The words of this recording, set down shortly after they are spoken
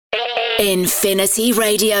Infinity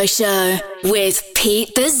Radio Show with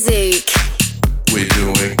Pete the ZOUK. We're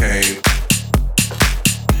doing game.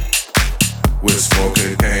 We're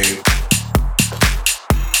smoking game.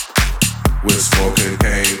 We're smoking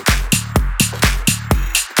game.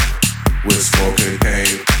 We're smoking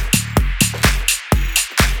game.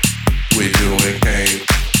 We're doing game.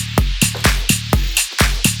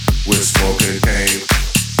 We're smoking game.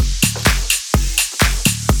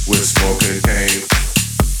 We're smoking game.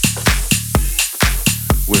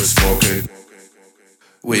 We're smoking.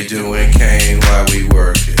 We're doing cane while we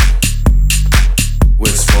work it.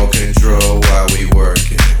 We're smoking dro while we work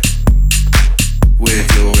it. We're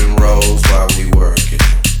doing rolls while we work it.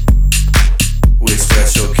 We're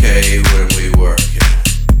special K when we work it.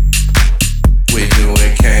 We're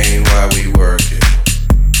doing cane while we work it.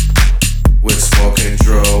 We're smoking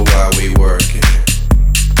dro while we work it.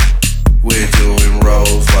 We're doing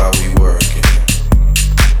rolls while we work it.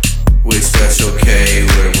 We're special K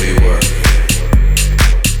when we work it.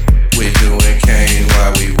 We're doing cane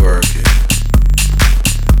while we work it.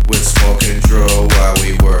 We're smoking dro while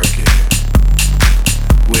we work it.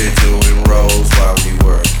 We're doing rolls while we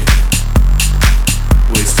work it.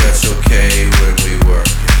 We're special K when we work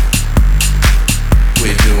it.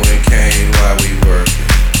 We're doing cane while we work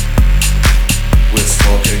it. We're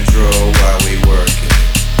smoking dro while we work it.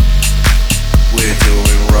 We're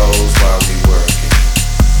doing rolls while we work it.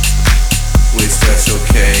 We're special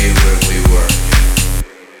K when we work it.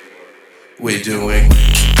 We're doing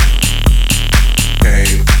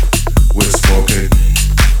cane. We're smoking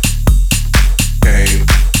cane.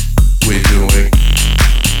 We're doing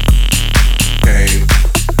cane.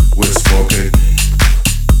 We're smoking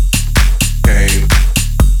cane.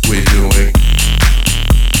 We're doing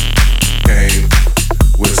cane.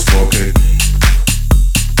 We're smoking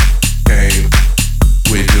cane.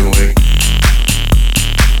 We're doing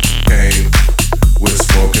cane. We're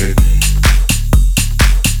smoking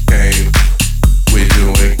cane. We're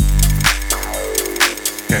doing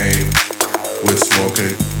cane. We're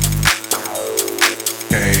smoking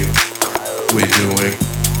cane. We're doing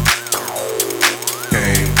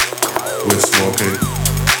cane. We're smoking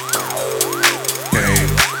cane.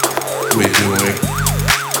 We're doing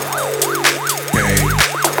cane.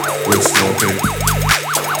 We're smoking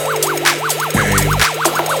cane.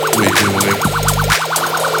 We're doing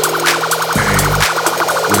cane.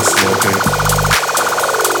 We're smoking.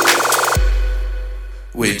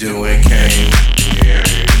 We're doing cane.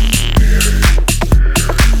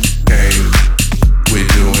 Cane. We're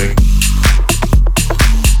doing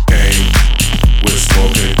cane. We're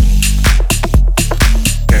smoking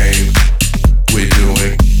cane. We're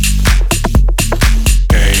doing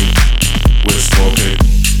cane. We're smoking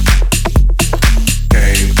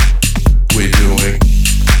cane. We're doing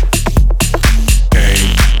cane.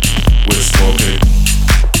 We're smoking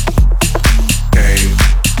cane.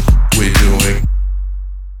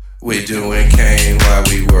 We're doing cane while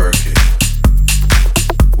we work it.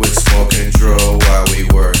 We're smoking dro while we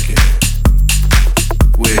work it.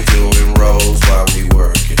 We're doing rolls while we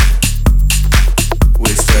work it.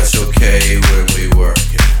 We're special K when we work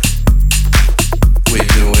it. We're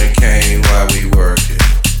doing cane while we work it.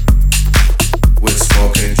 We're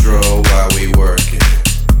smoking dro while we work it.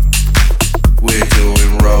 We're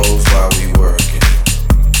doing rolls while we work it.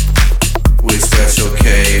 We're special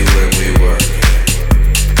K when we work it.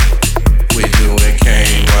 We're doing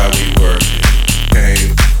cane while we work it.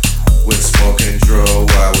 Cane. We're smoking dro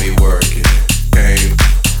while we work it. Cane.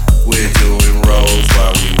 We're doing rolls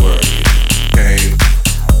while we work it. Cane.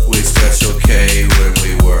 We're special K when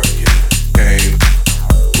we work it. Cane.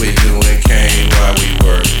 We're doing cane while we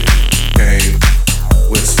work it. Cane.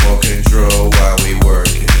 We're smoking dro while we work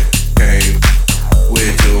it. Cane.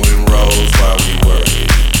 We're doing rolls while we work it.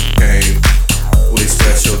 Cane. We're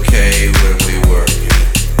special K when we work it.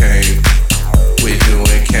 Cane. We're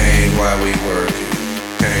doing cane while we work it.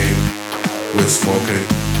 Cane. We're smoking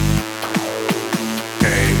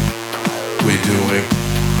cane. We're doing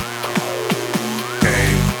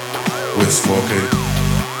cane. We're smoking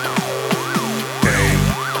cane.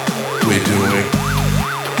 We're doing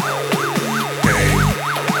cane.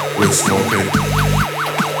 We're smoking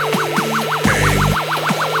cane.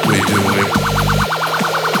 We're doing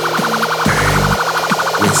cane.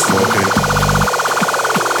 We're smoking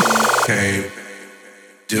cane.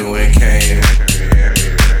 Doing cane.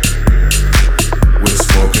 We're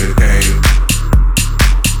smoking cane.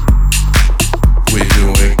 We're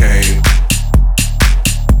doing cane.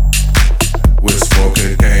 We're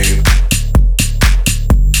smoking cane.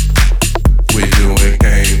 We're doing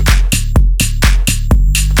cane.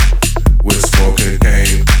 We're smoking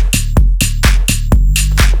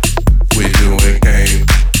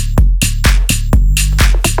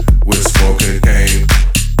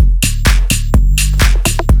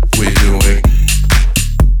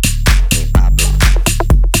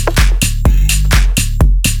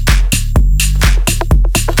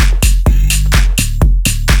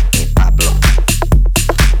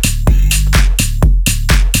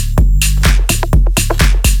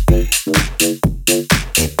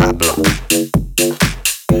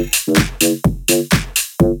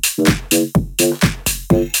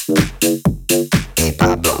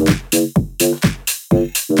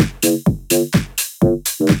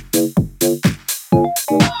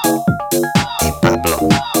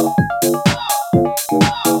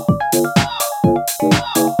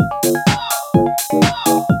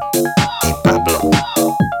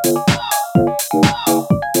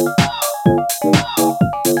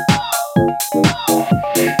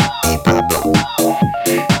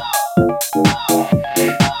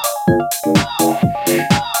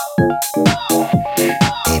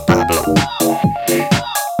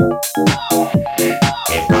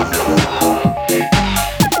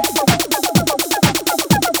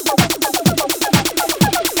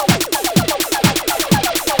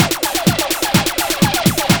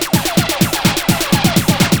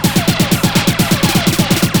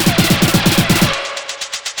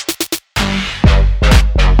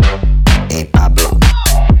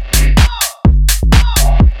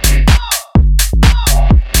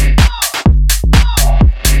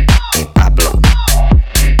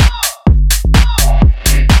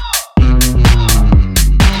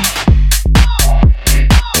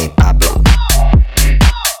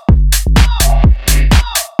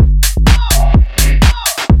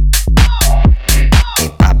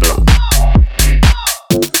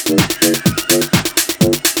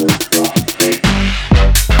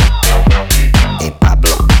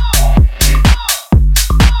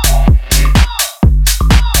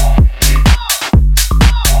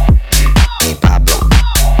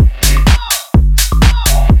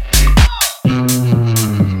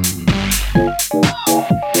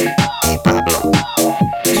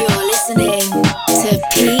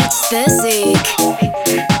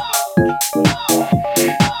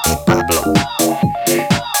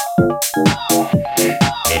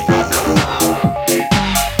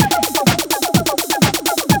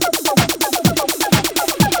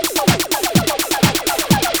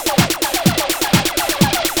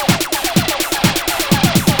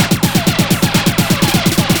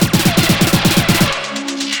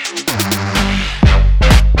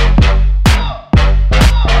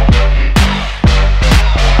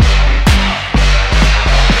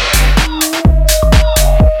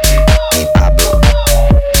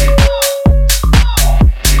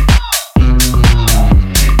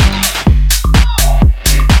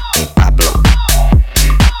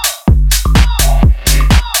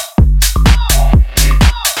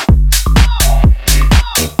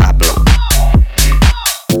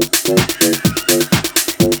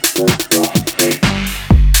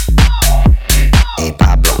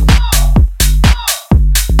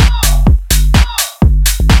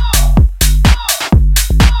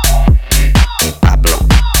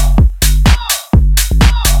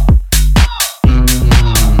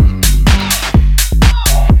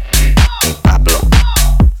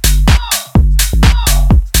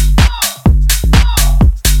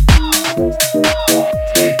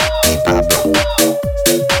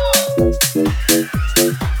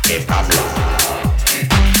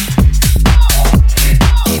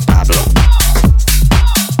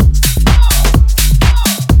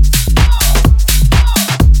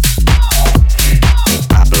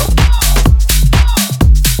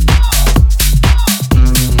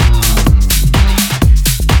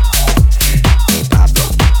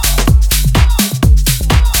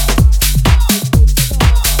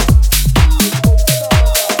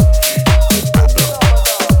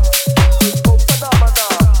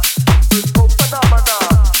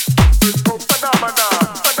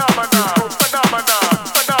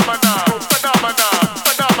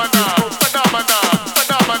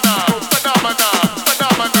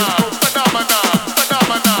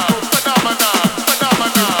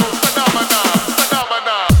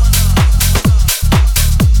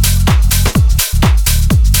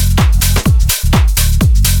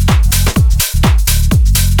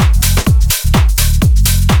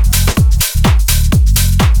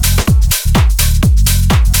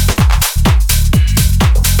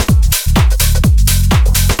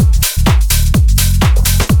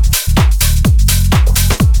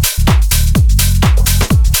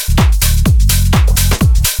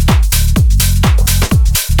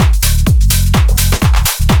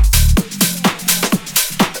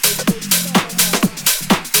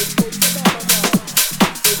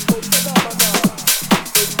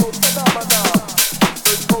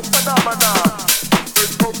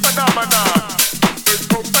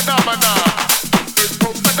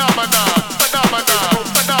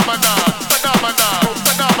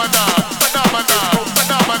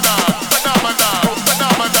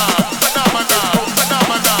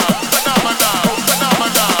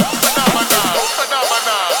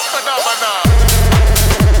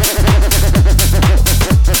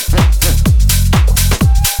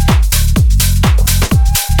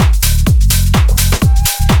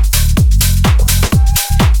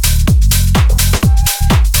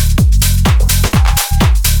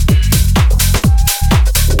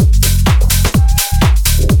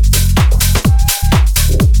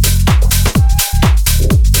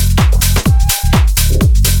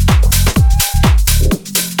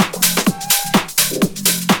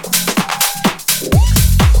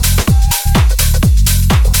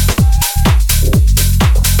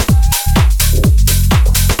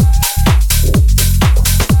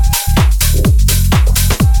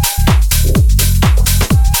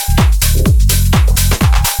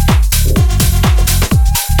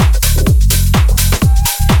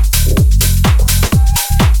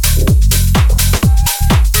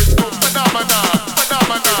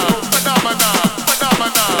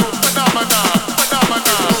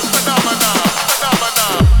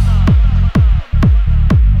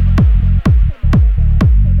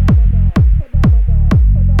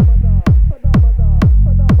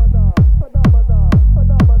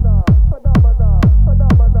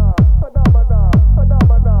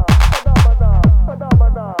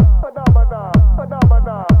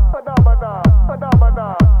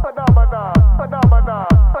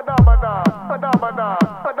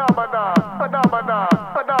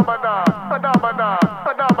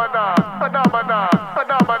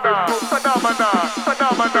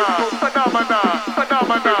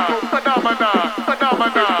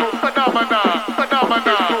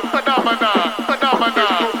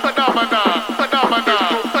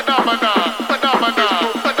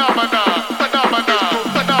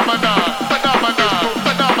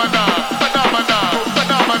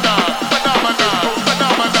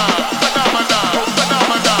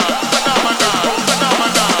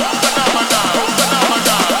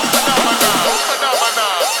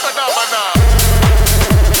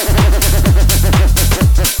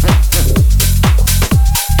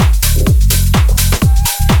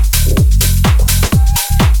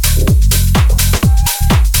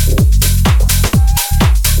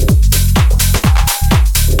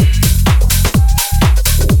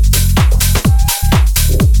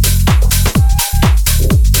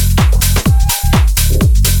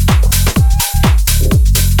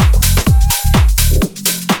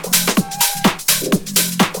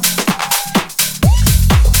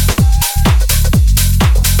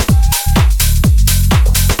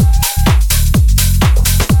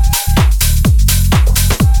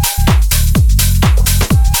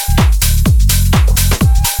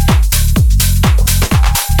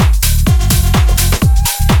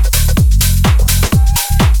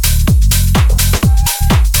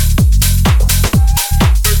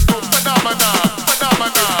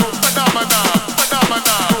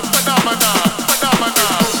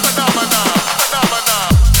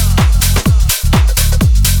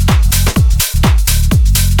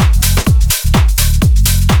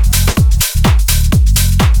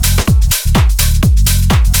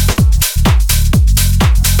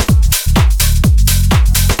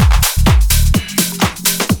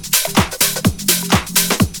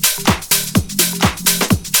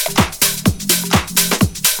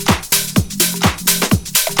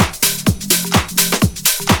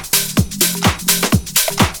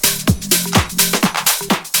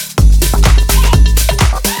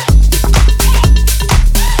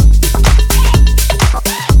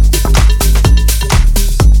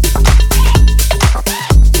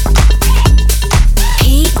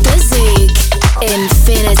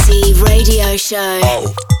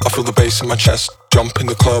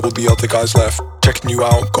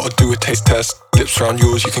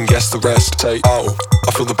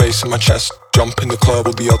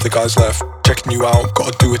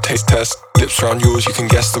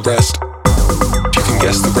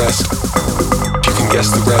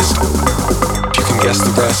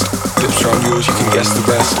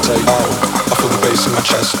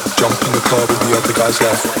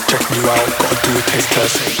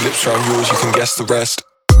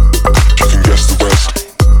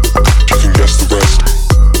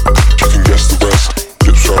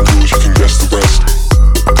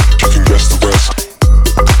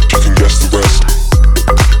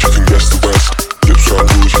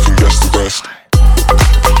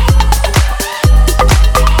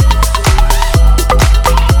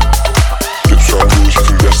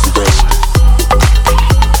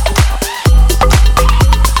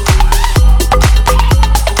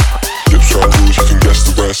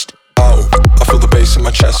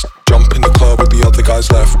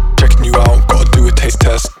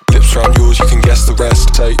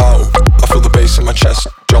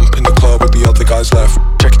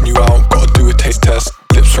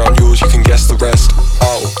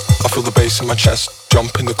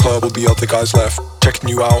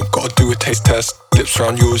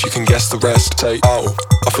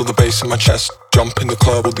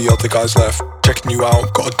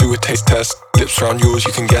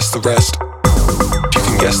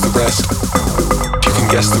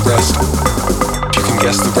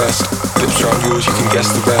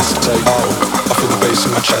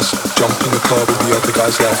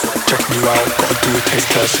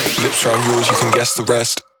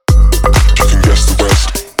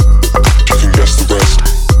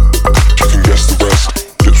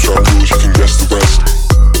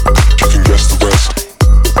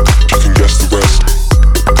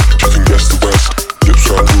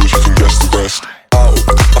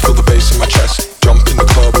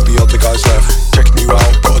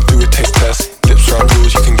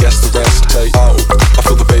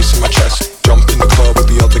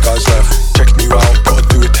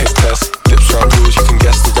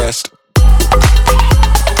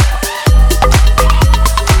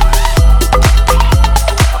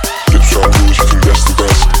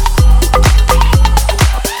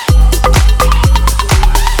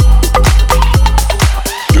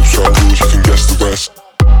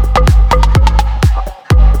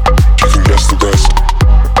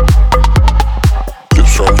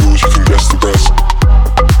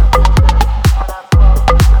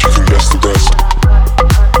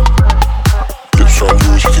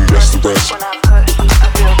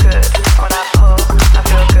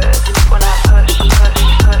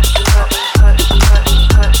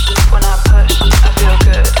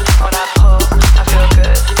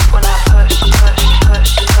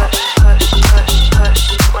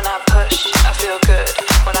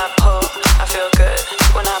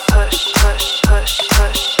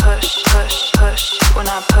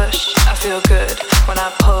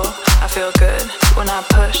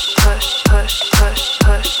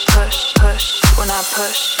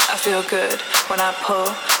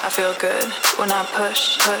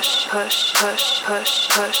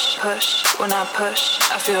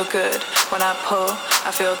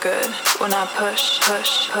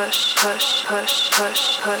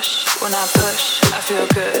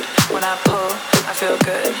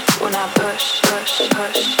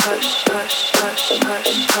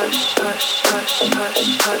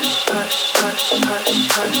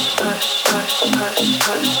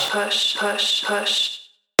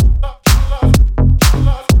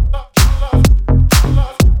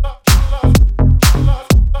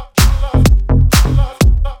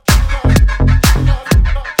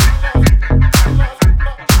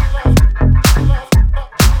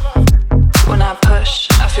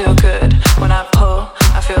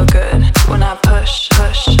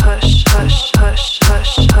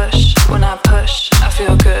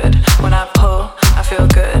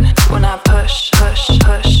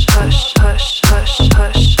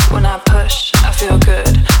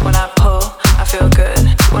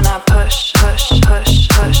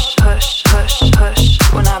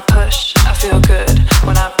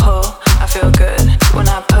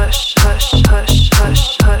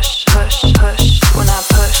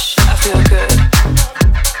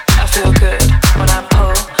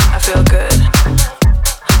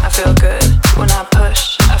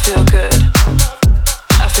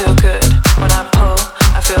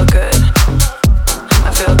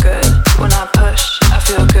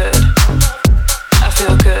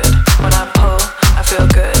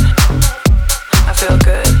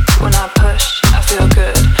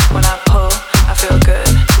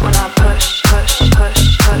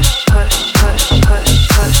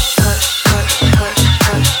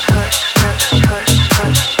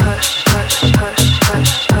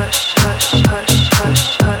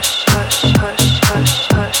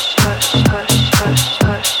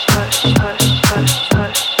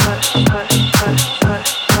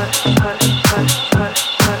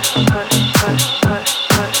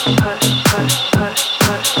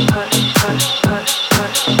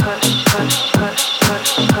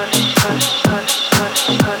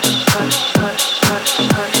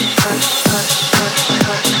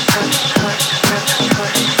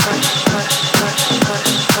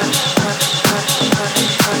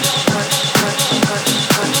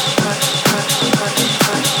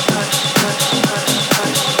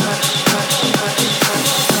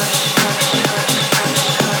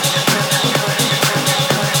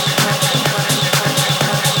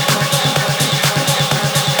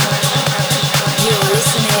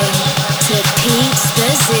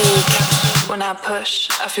When I push,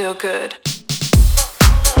 I feel good.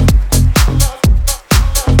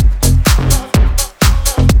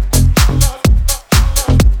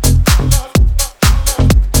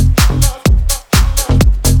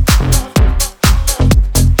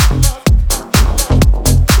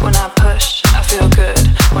 When I push, I feel good.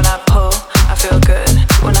 When I pull, I feel good.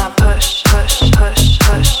 When I push, push, push,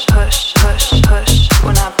 push, push, push, push.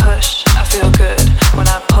 When I push, I feel good. When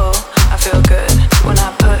I pull, I feel good. When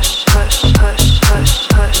I push, push, push, push,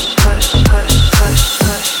 push, push, push, push,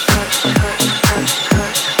 push,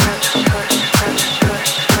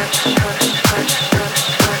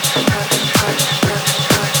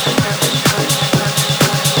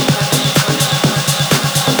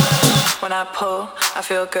 when I pull, I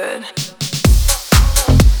feel good.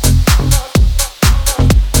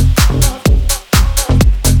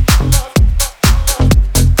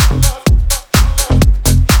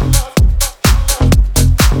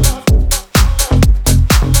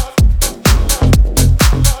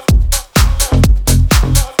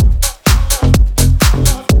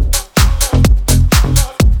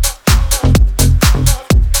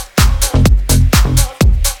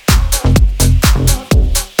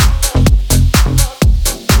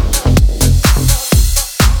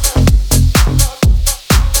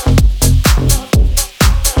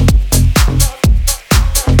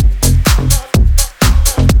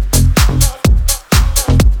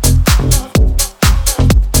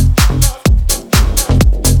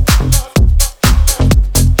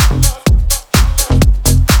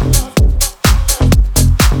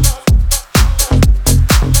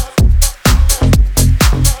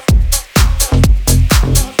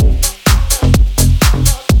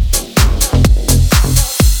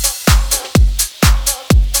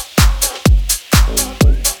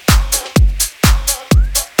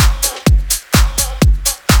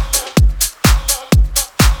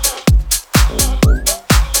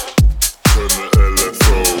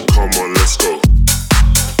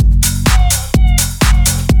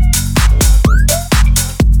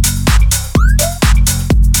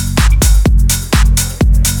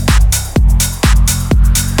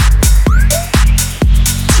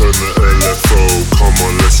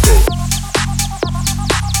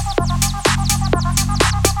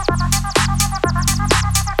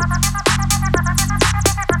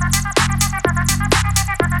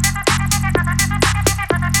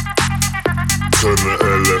 Turn the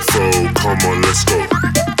LFO, come on, let's go.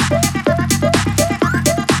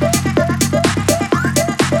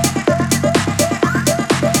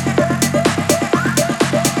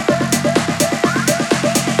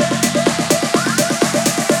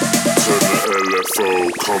 Turn the LFO,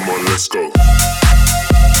 come on, let's go.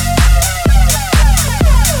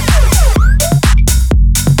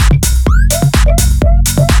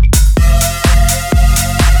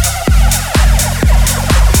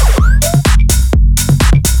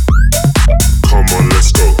 Come on, let's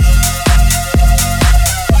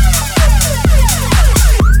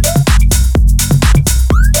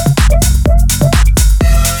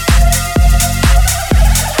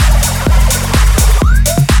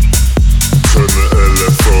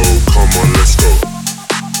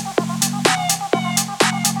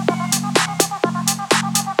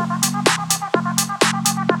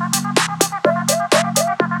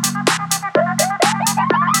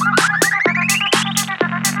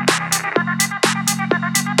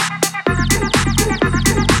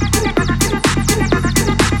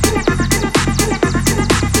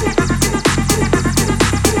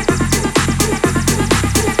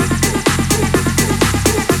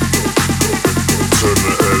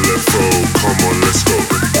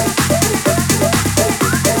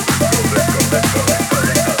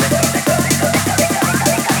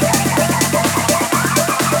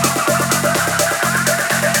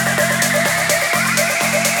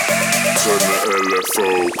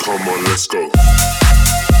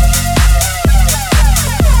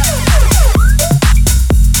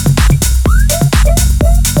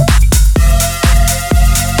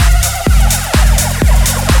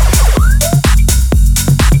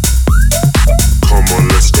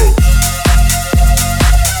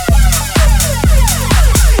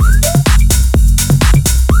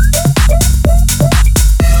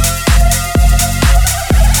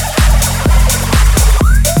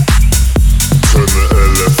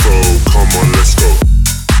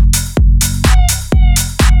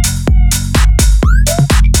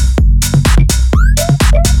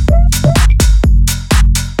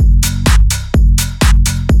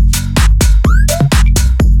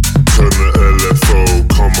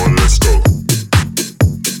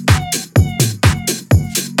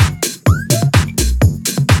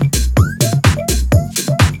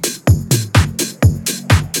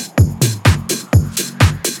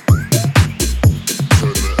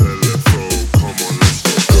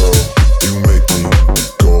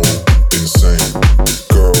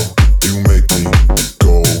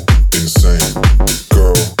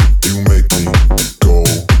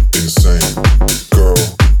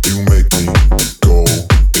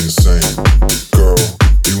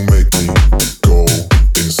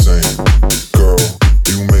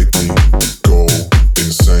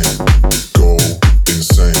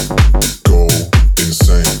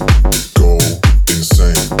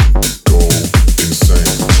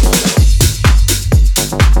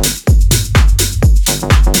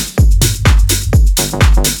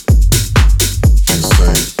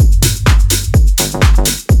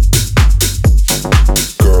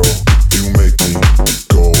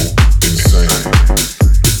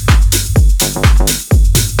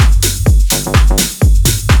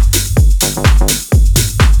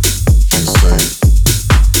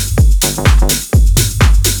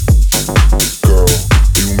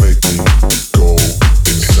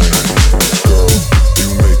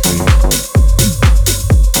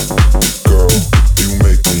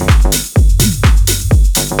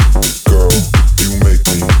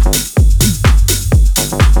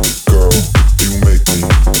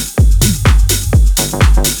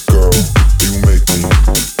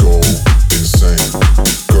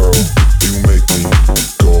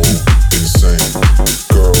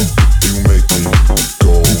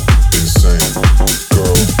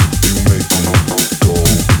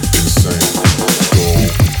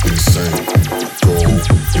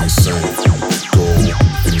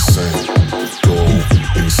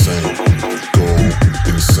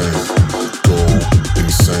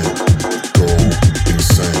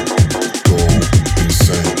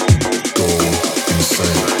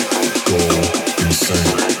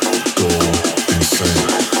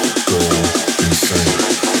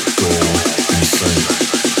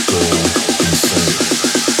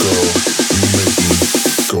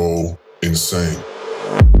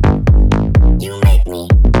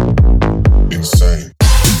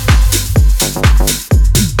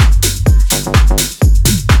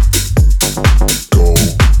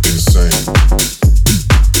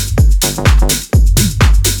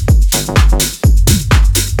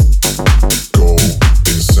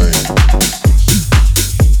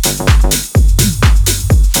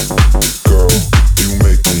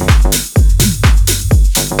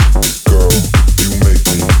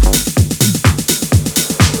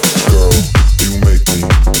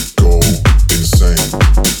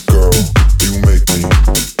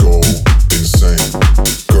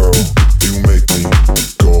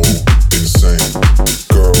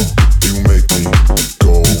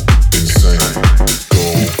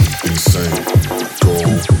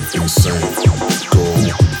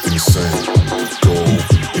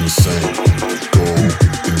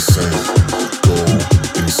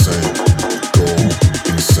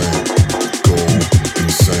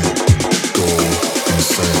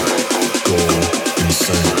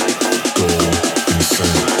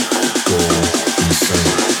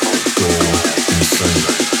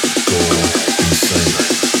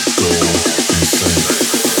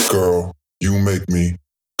You make me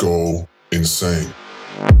go insane.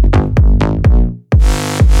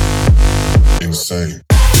 Insane.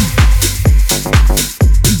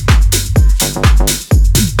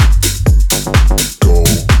 Go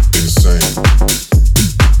insane.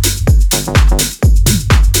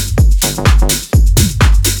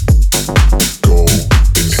 Go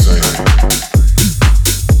insane.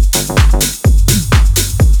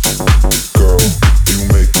 Girl, you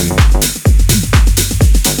make me.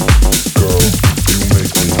 Girl, you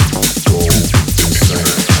make me go insane.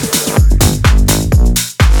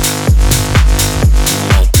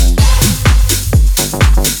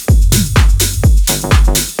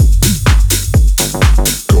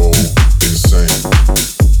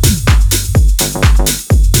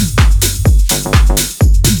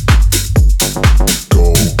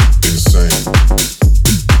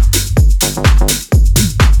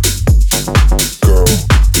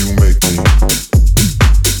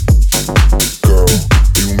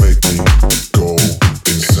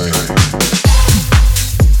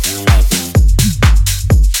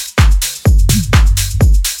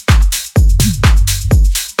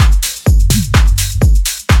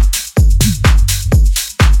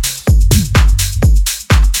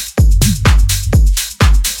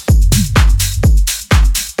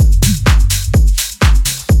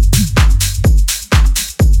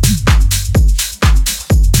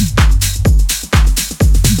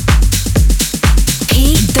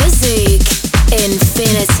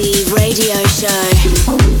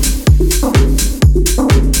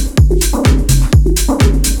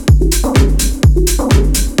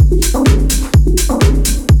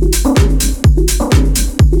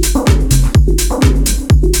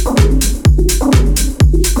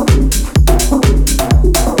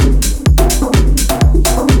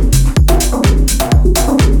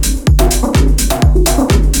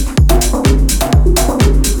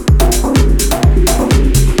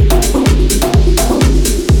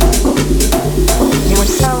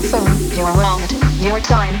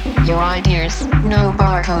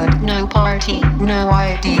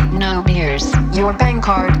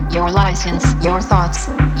 Your thoughts,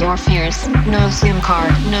 your fears, no SIM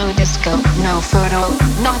card, no disco, no photo,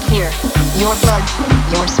 not here. Your blood,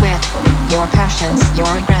 your sweat, your passions, your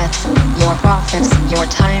regrets, your profits, your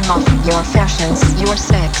time off, your fashions, your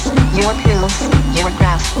sex, your pills, your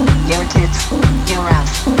graph, your tits, your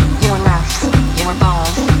ass, your laughs, your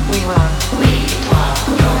balls. We want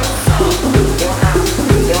your soul, your house,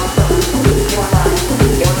 your phone, your life,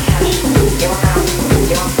 your cash, your house,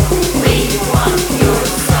 your phone. We want your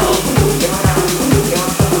soul.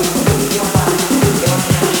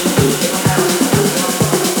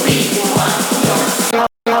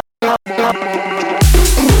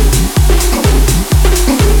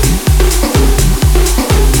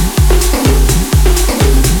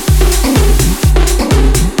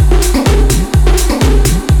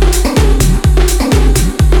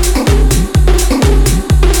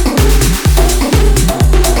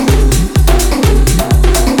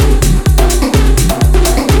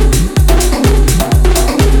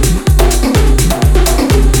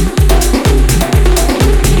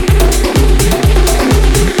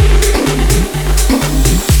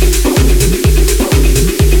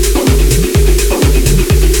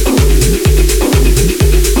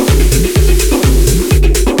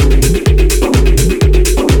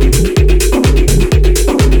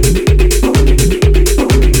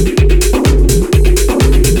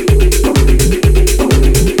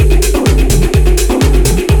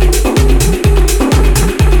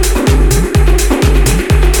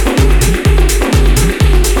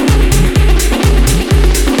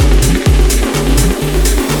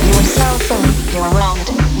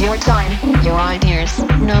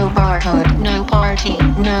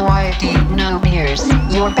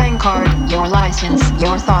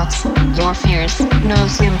 Your thoughts, your fears, no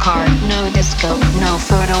SIM card, no disco, no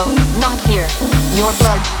photo, not here. Your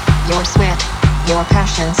blood, your sweat, your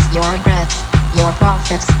passions, your regrets, your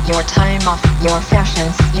profits, your time off, your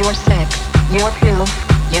fashions, your sex, your pills,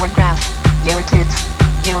 your graph, your tits,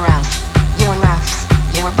 your ass, your laughs,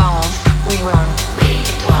 your balls. We want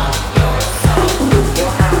your soul,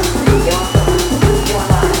 your house, your phone, your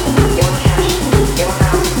life, your cash, your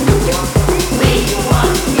house, your phone. We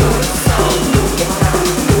want your soul, your house,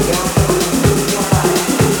 your phone, your life,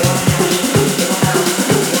 your cash, your house,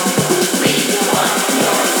 your phone. We want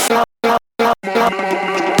your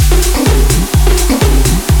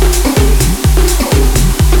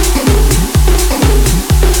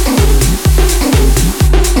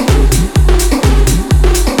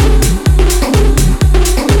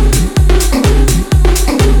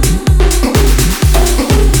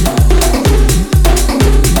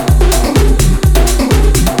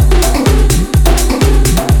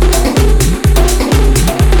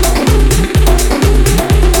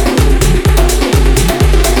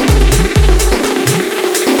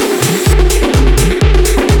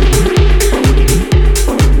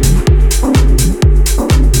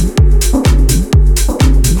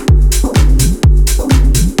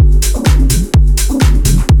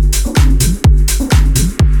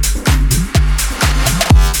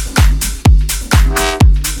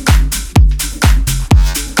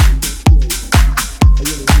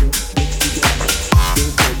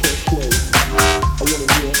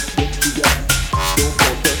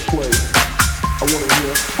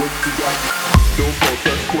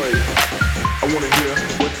hear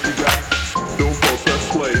what you got. Don't pause,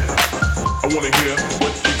 press play. I wanna hear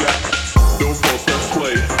what you got. Don't pause, press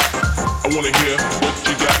play. I wanna hear what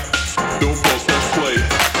you got. Don't pause, press play.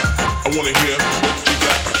 I wanna hear what you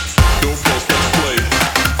got. Don't pause, press play.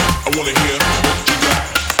 I wanna hear what you got.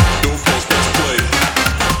 Don't pause, press play.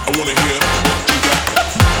 I wanna hear what you got.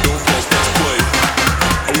 Don't pause, press play.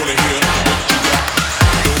 I wanna hear what you got.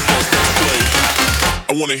 Don't pause, press play.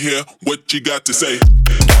 I wanna hear what you got to say.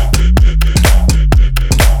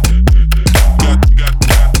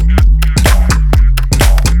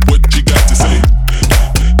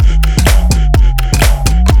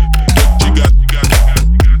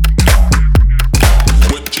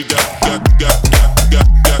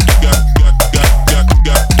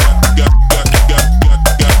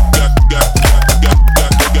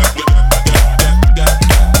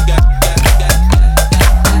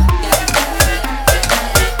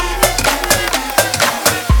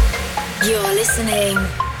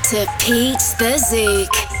 To Pete the ZOUK.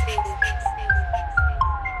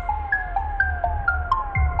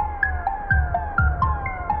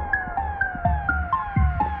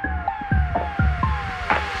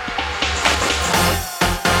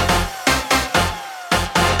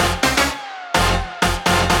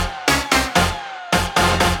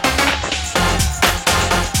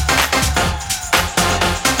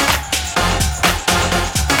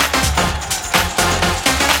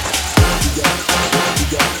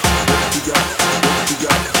 What you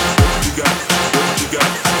got?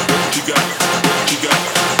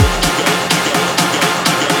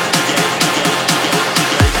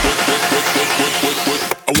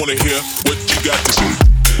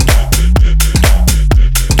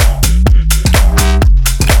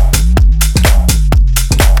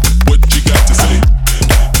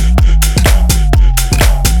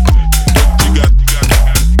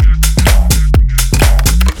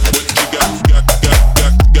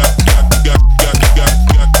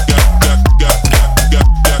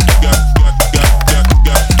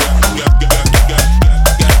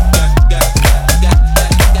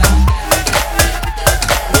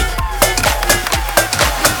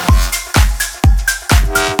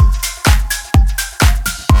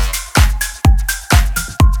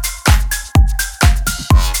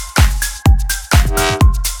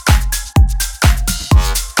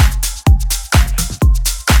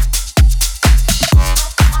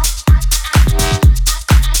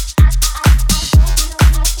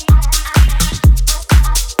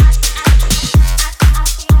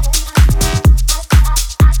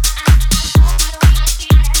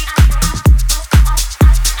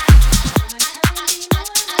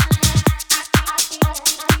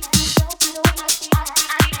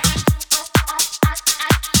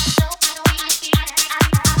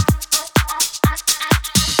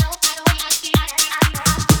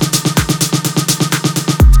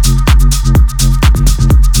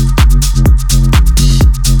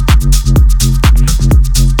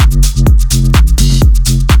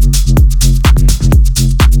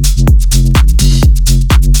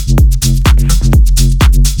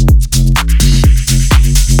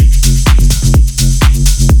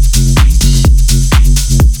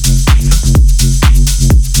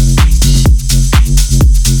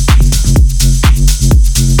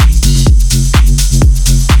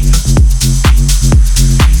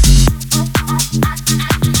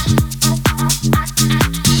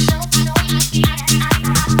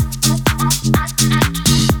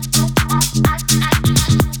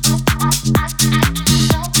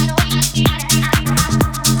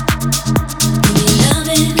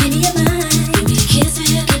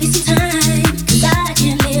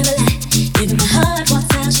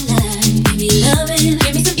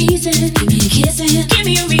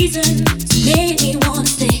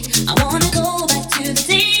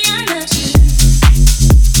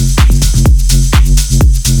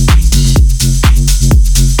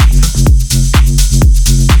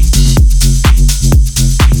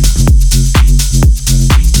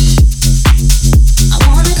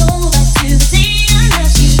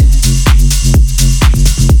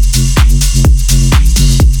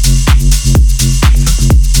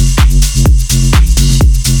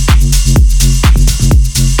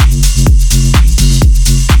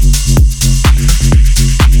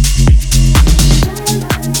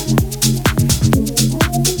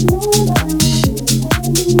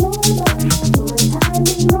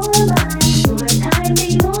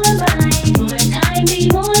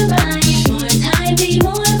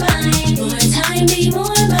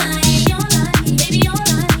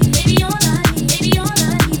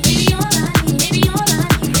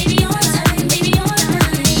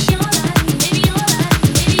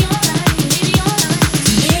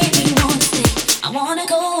 wanna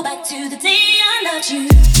go back to the day I loved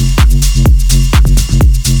you.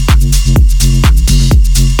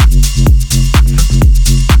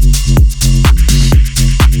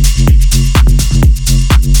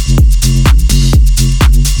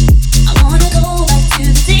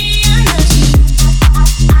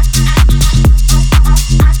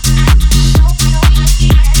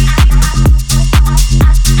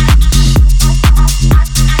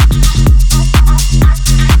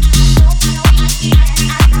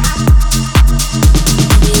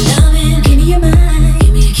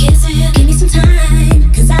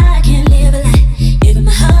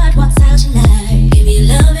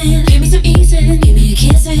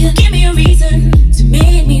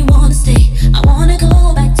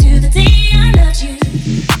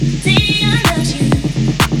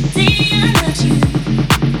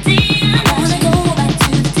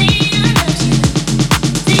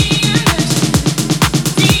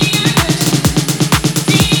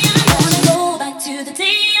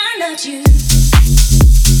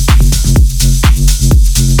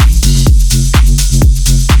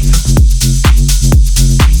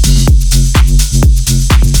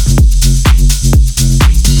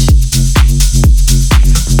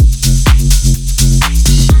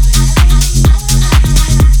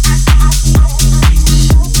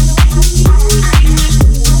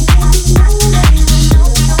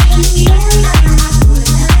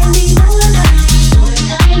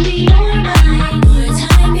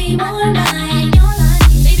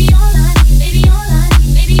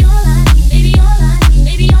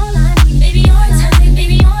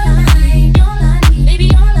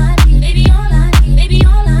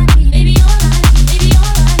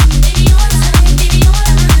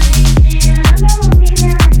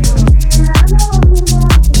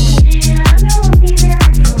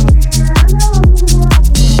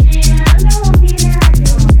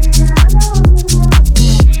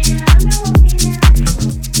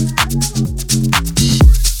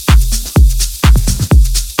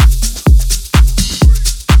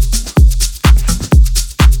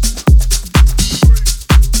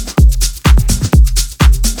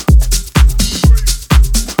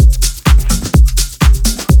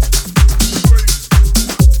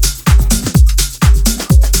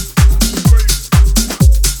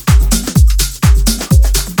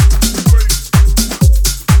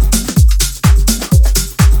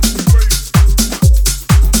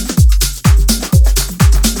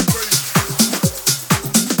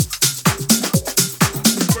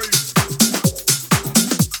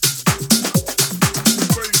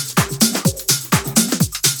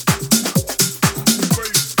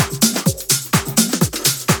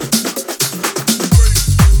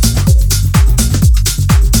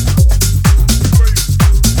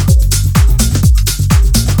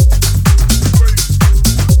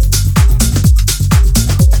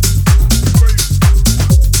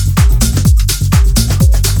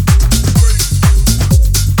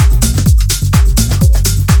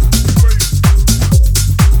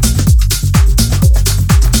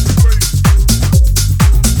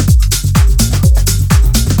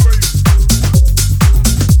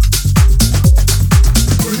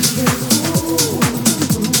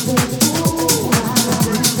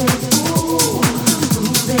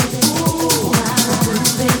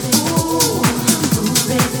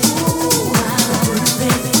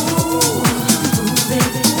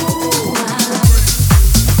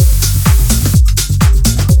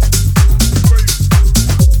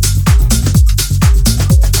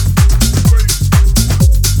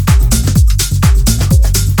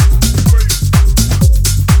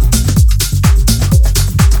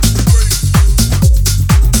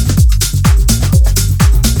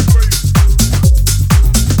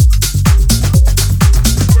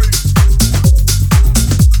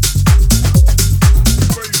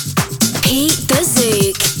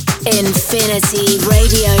 Infinity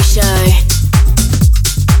Radio Show.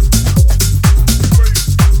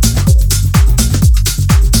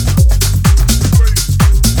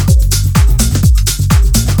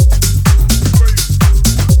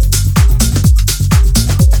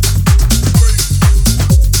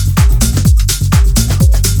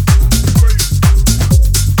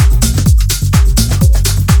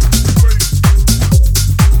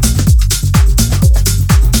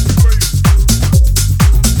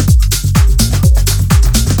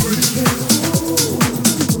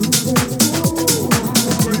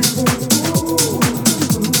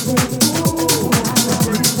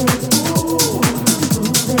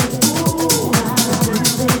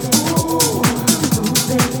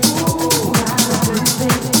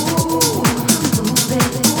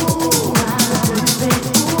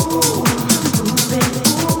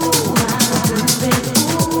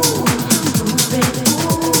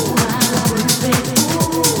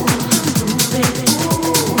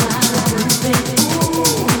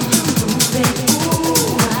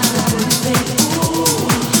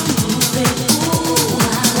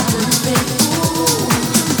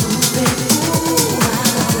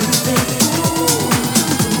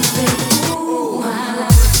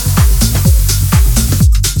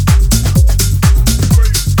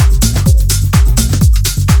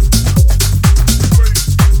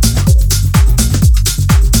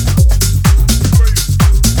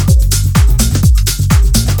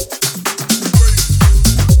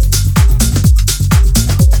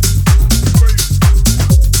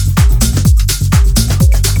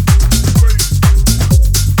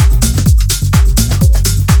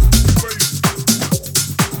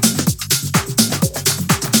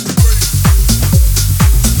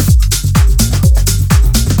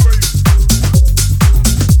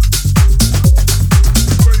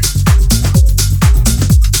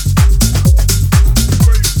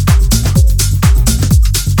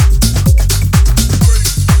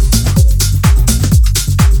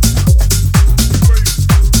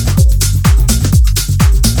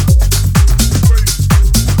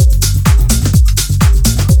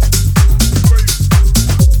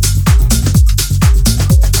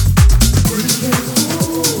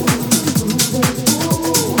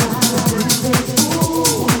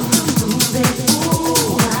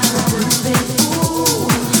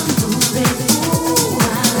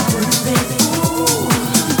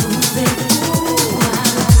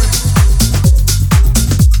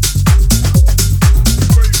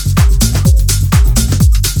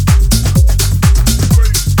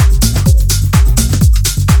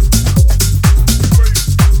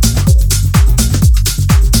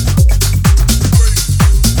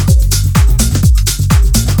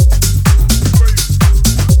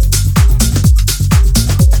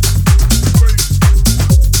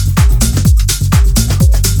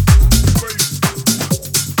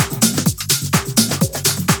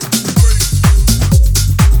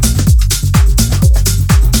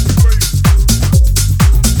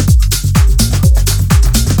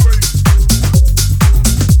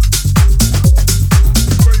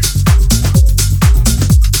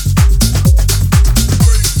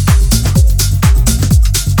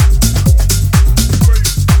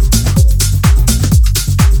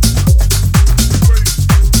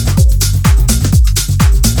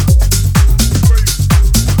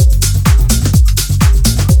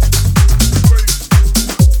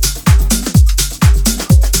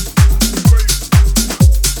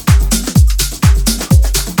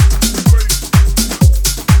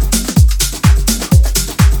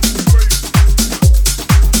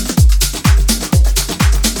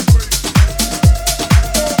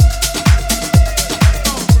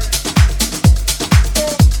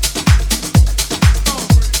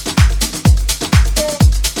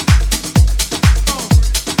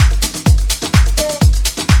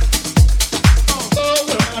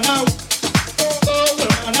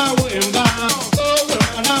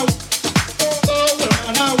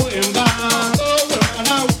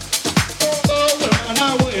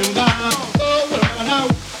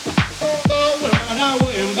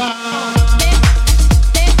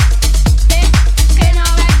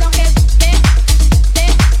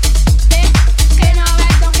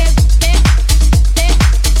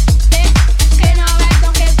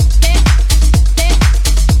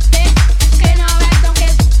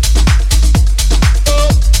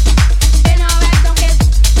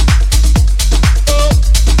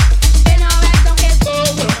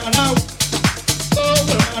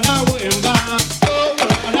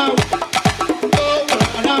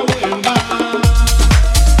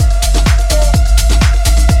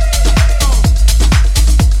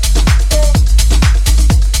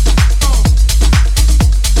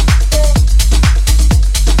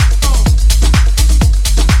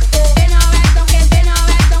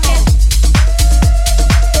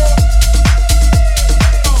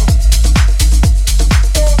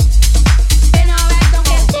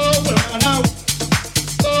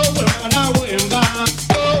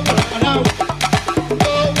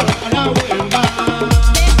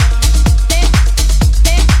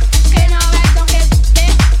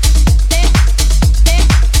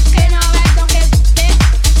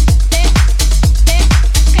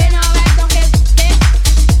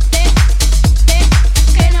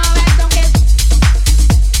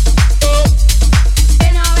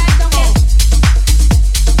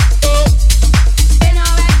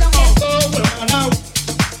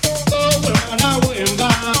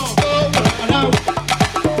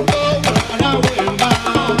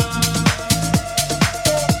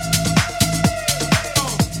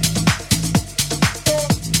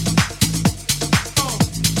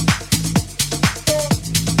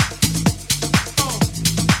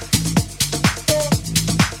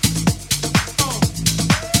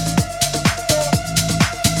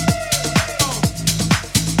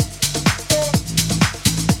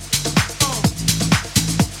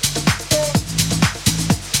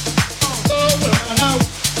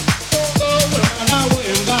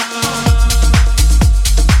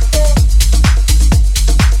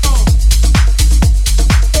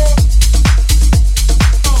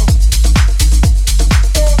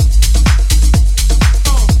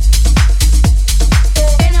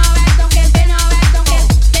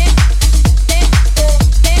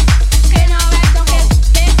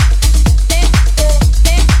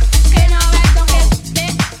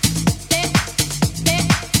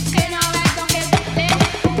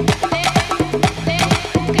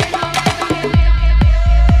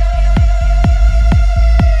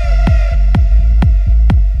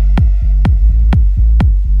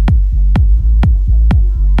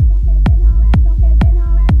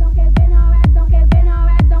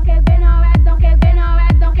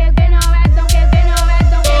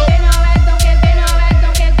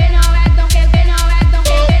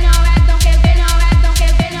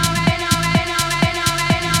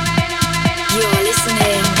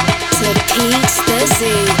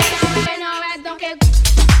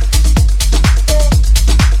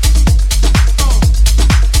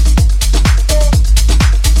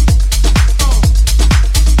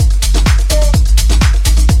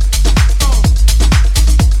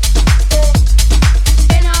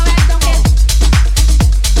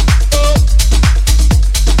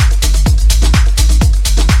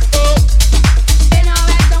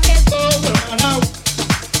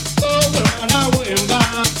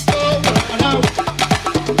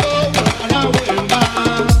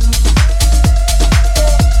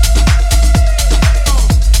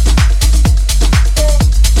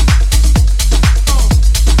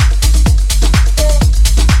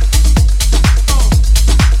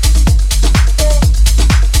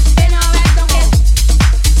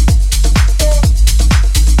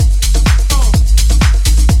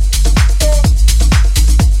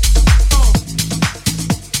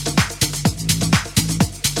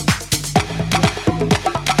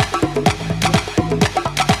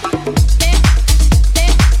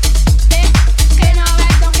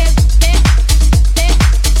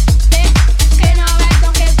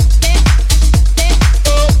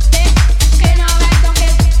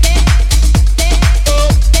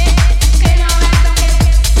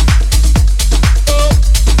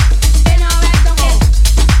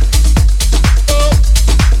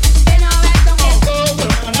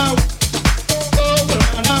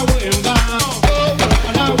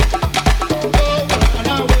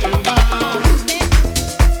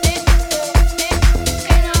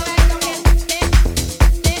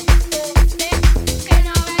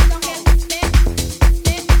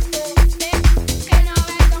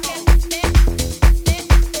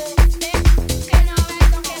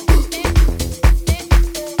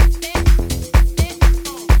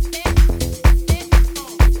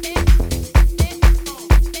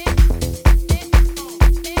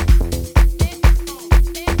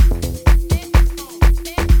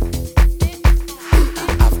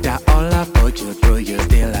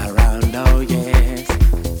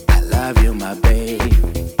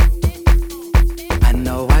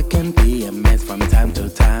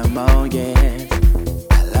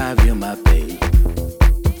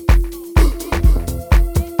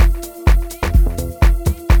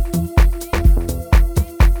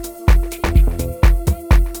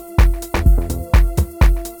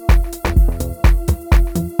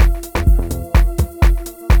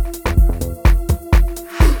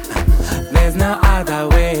 there's no other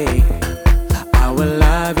way. I will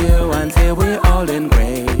love you until we're old and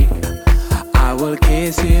gray. I will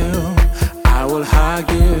kiss you, I will hug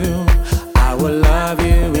you, I will love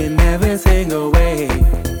you in every single way.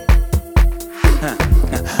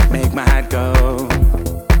 Make my heart go,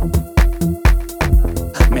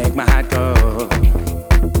 make my heart go,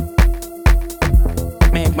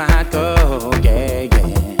 make my heart go, yeah, yeah.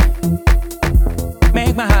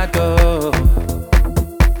 Make my heart go,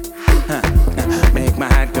 make my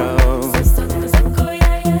heart go,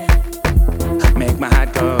 make my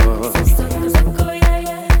heart go,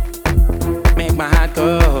 make my heart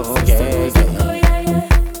go, yeah, yeah.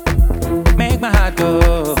 Make my heart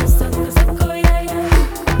go.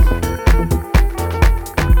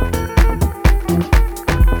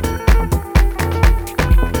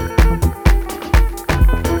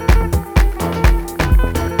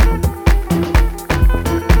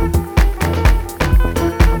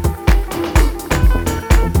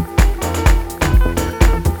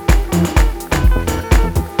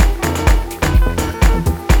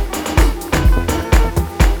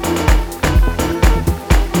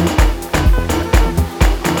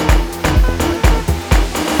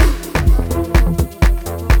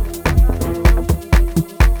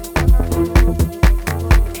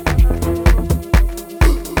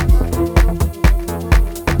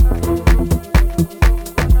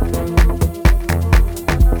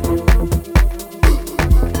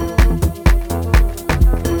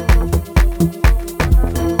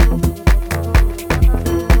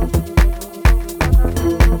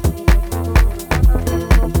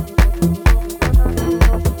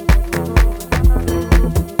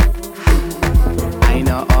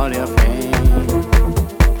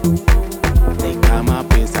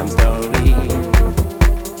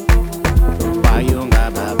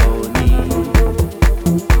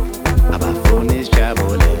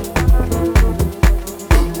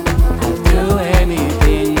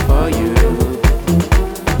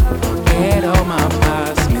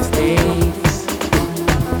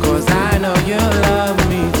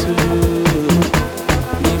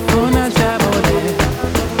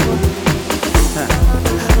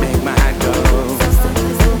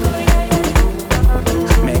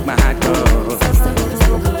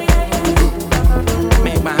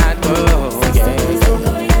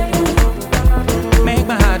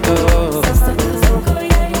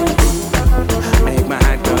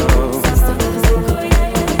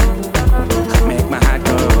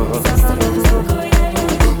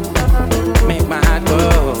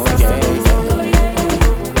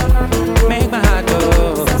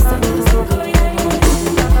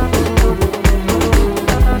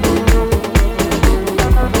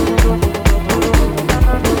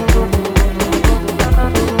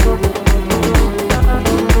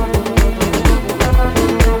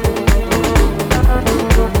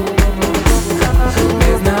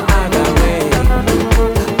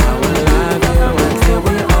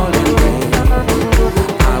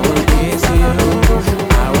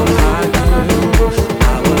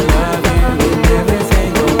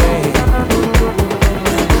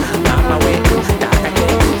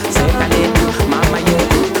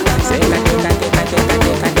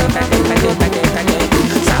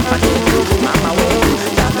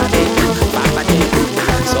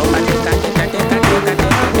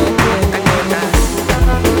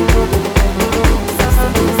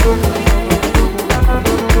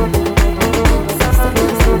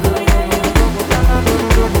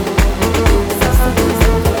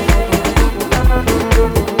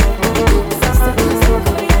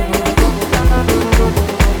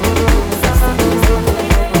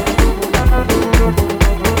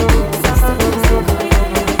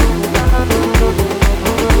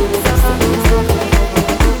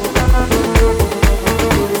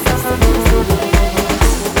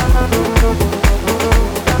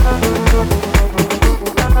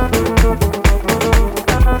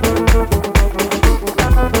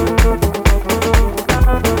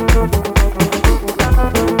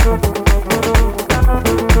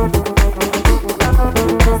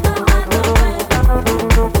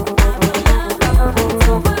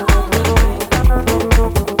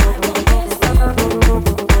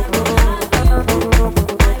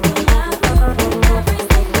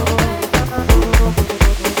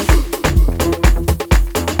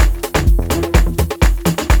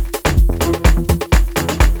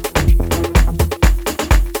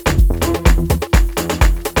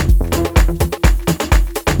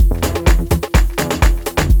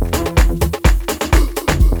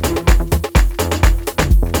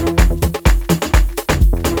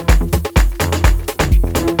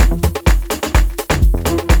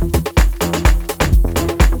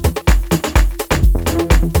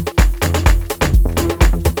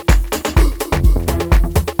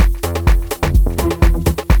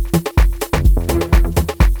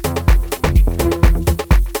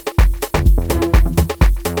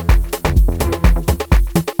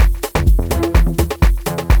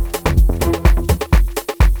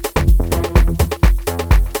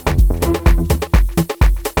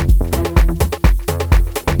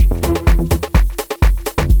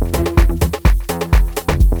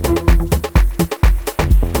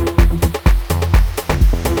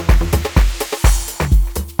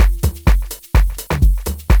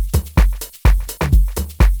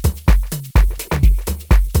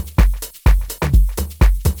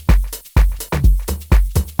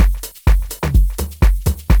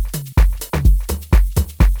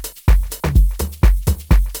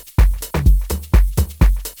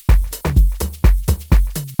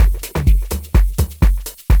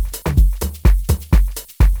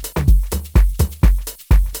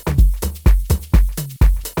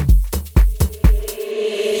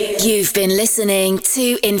 You've been listening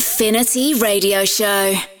to Infinity Radio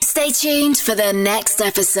Show. Stay tuned for the next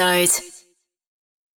episode.